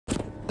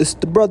It's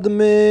the brother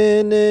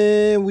man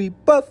and we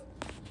buff.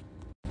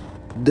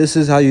 This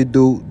is how you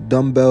do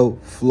dumbbell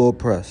floor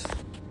press.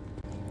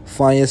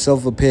 Find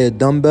yourself a pair of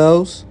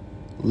dumbbells,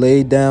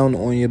 lay down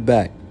on your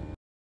back.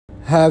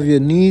 Have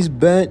your knees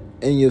bent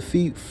and your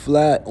feet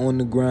flat on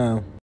the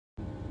ground.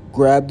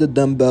 Grab the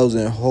dumbbells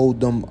and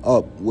hold them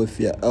up with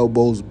your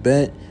elbows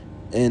bent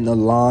and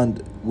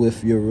aligned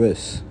with your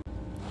wrists.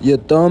 Your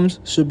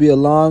thumbs should be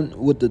aligned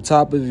with the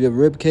top of your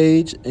rib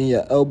cage and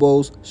your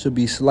elbows should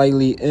be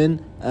slightly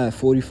in at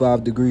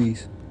 45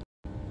 degrees.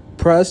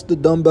 Press the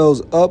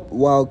dumbbells up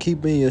while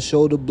keeping your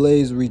shoulder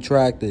blades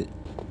retracted.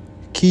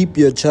 Keep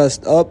your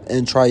chest up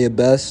and try your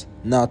best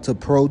not to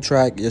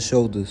protract your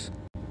shoulders.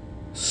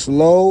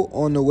 Slow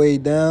on the way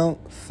down,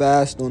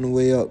 fast on the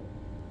way up.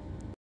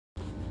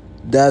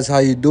 That's how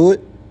you do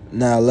it.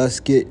 Now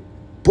let's get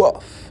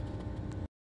buff.